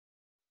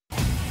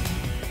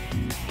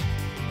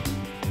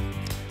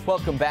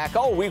Welcome back.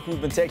 All week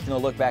we've been taking a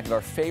look back at our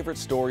favorite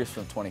stories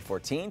from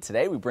 2014.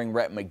 Today we bring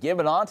Rhett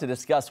McGibbon on to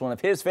discuss one of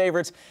his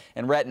favorites.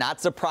 And Rhett,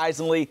 not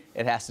surprisingly,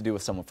 it has to do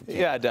with someone from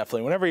Canada. Yeah,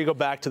 definitely. Whenever you go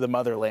back to the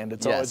motherland,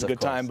 it's always a good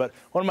time. But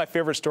one of my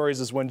favorite stories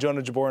is when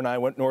Jonah Jabor and I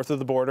went north of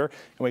the border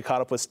and we caught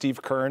up with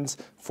Steve Kearns,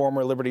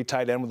 former Liberty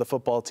tight end with the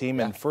football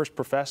team and first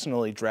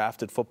professionally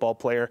drafted football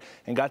player,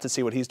 and got to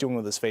see what he's doing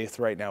with his faith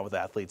right now with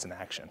Athletes in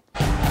Action.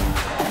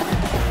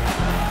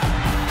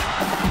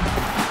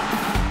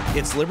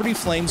 It's Liberty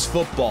Flames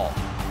football.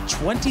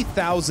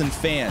 20,000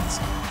 fans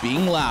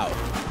being loud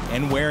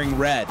and wearing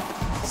red.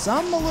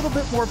 Some a little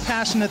bit more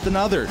passionate than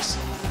others.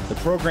 The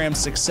program's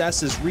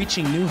success is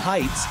reaching new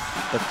heights,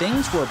 but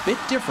things were a bit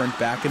different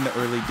back in the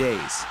early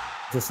days.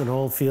 Just an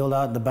old field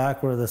out in the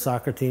back where the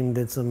soccer team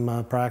did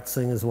some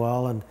practicing as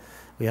well, and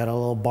we had a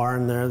little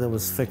barn there that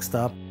was fixed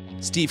up.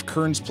 Steve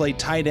Kearns played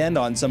tight end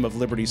on some of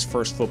Liberty's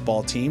first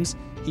football teams.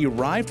 He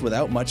arrived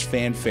without much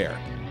fanfare.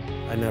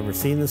 I'd never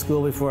seen the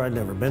school before. I'd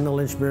never been to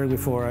Lynchburg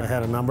before. I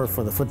had a number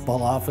for the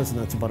football office, and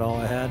that's about all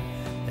I had.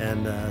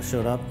 And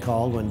showed up,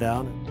 called, went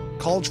down.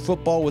 College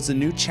football was a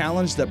new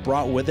challenge that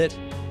brought with it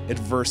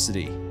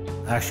adversity.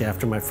 Actually,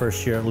 after my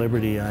first year at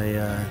Liberty,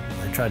 I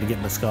tried to get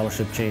my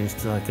scholarship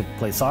changed so I could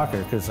play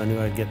soccer because I knew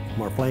I'd get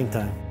more playing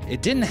time.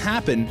 It didn't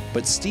happen,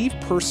 but Steve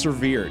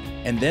persevered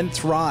and then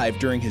thrived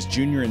during his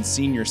junior and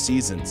senior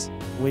seasons.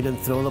 We didn't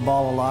throw the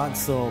ball a lot,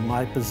 so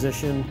my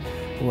position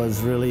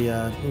was really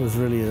a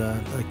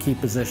key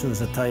position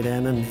as a tight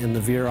end in the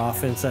veer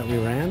offense that we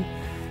ran,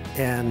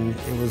 and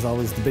it was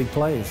always the big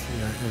plays.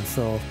 And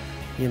so,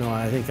 you know,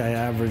 I think I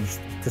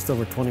averaged just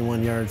over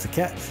 21 yards a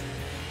catch.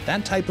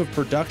 That type of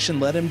production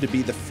led him to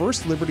be the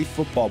first Liberty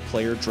football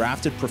player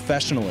drafted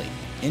professionally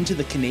into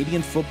the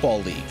Canadian Football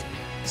League.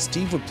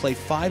 Steve would play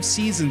 5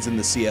 seasons in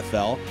the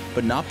CFL,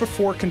 but not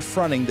before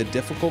confronting the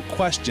difficult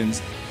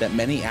questions that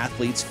many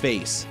athletes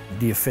face.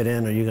 Do you fit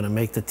in? Are you going to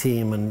make the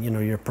team? And, you know,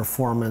 your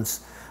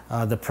performance,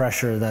 the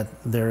pressure that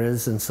there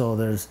is. And so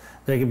there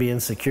can be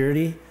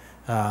insecurity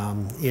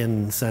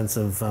in the sense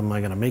of, am I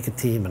going to make a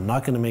team and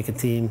not going to make a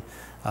team?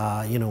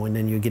 You know, and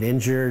then you get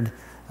injured,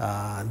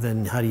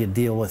 then how do you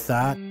deal with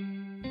that?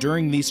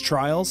 During these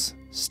trials,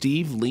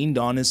 Steve leaned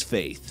on his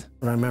faith.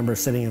 I remember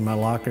sitting in my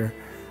locker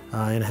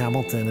in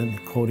Hamilton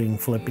and quoting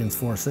Philippians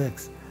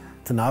 4:6,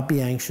 to not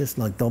be anxious.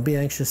 Like, don't be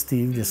anxious,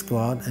 Steve. Just go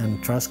out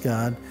and trust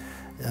God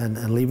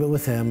and leave it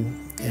with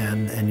Him,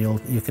 and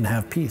you can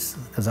have peace,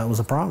 because that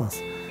was a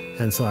promise.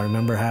 And so I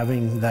remember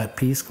having that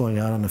peace going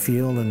out on the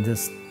field and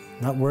just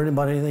not worried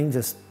about anything,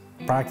 just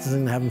practicing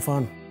and having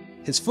fun.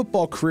 His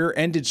football career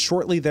ended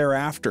shortly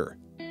thereafter,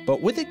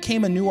 but with it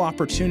came a new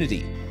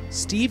opportunity.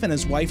 Steve and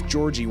his wife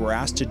Georgie were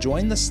asked to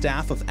join the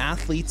staff of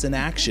Athletes in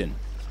Action,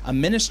 a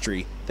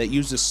ministry that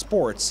uses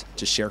sports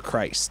to share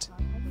Christ.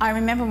 I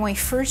remember when we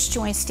first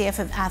joined staff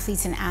of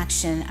Athletes in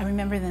Action, I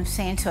remember them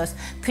saying to us,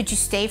 could you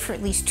stay for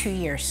at least 2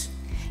 years?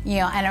 You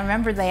know, and I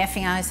remember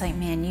laughing. I was like,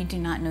 man, you do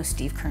not know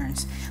Steve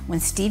Kearns. When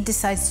Steve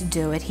decides to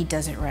do it, he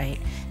does it right.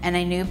 And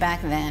I knew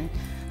back then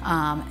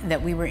that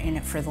we were in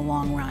it for the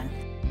long run.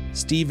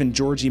 Steve and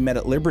Georgie met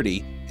at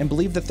Liberty and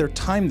believed that their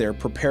time there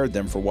prepared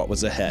them for what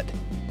was ahead.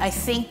 I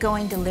think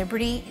going to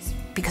Liberty,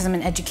 because I'm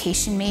an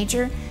education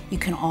major, you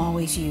can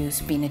always use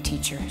being a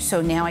teacher.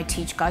 So now I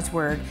teach God's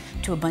Word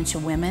to a bunch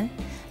of women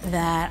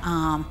that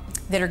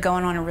are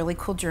going on a really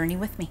cool journey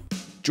with me.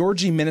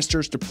 Georgie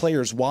ministers to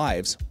players'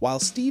 wives, while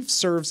Steve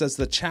serves as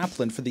the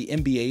chaplain for the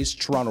NBA's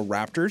Toronto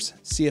Raptors,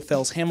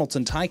 CFL's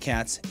Hamilton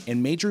Ticats,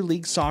 and Major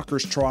League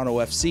Soccer's Toronto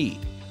FC.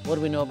 What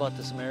do we know about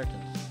the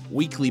Samaritans?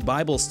 Weekly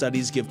Bible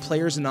studies give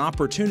players an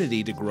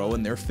opportunity to grow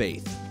in their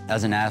faith.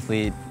 As an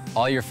athlete,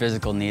 all your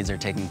physical needs are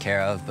taken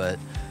care of, but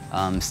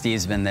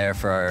Steve's been there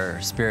for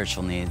our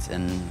spiritual needs,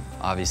 and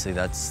obviously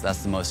that's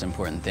the most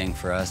important thing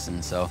for us.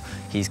 And so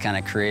he's kind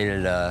of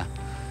created an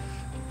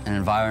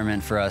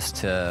environment for us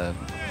to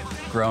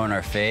grow in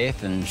our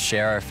faith and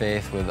share our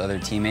faith with other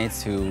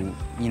teammates who,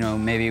 you know,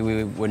 maybe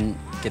we wouldn't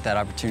get that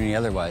opportunity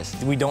otherwise.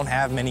 We don't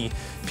have many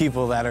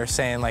people that are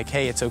saying, like,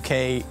 hey, it's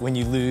okay when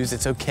you lose,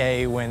 it's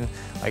okay when,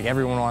 like,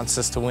 everyone wants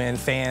us to win,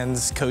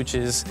 fans,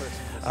 coaches.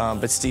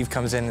 But Steve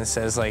comes in and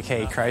says, like,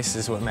 hey, Christ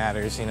is what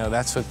matters. You know,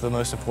 that's what the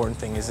most important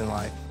thing is in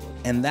life.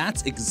 And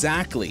that's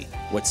exactly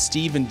what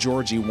Steve and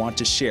Georgie want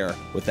to share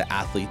with the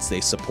athletes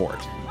they support.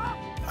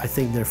 I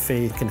think their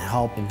faith can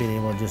help in being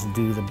able to just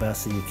do the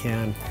best that you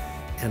can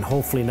and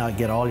hopefully not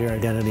get all your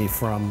identity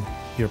from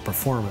your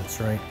performance,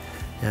 right?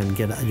 And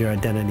get your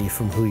identity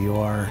from who you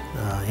are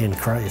in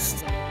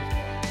Christ.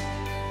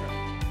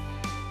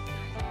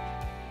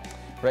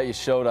 Rhett, you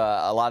showed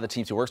a lot of the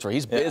teams he works for.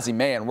 He's a busy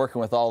man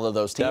working with all of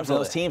those teams. Definitely.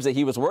 And those teams that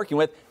he was working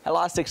with had a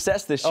lot of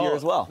success this year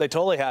as well. They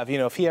totally have. You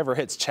know, if he ever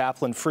hits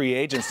Chaplain free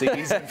agency,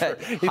 he's in for,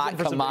 hot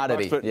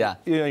commodity. But, you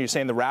know, you're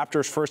saying the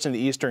Raptors first in the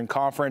Eastern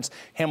Conference.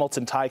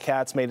 Hamilton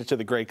Ticats made it to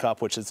the Grey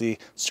Cup, which is the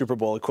Super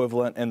Bowl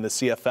equivalent in the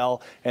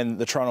CFL. And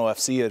the Toronto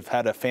FC have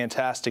had a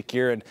fantastic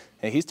year. And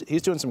And he's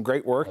doing some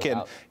great work. No and,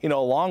 doubt. you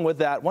know, along with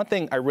that, one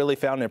thing I really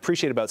found and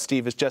appreciate about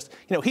Steve is just,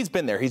 you know, he's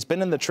been there. He's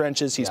been in the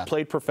trenches. He's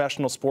played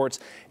professional sports.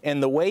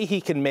 And the way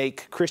he can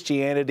make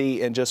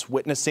Christianity and just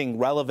witnessing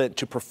relevant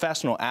to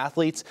professional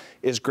athletes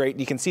is great.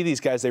 You can see these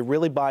guys, they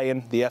really buy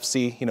in. The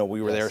FC, you know,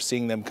 we were there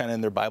seeing them kind of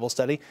in their Bible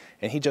study.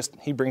 And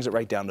he brings it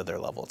right down to their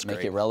level. It's Make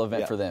great. it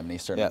relevant for them, and he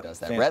certainly does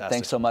that. Fantastic. Rhett,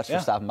 thanks so much for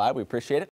stopping by. We appreciate it.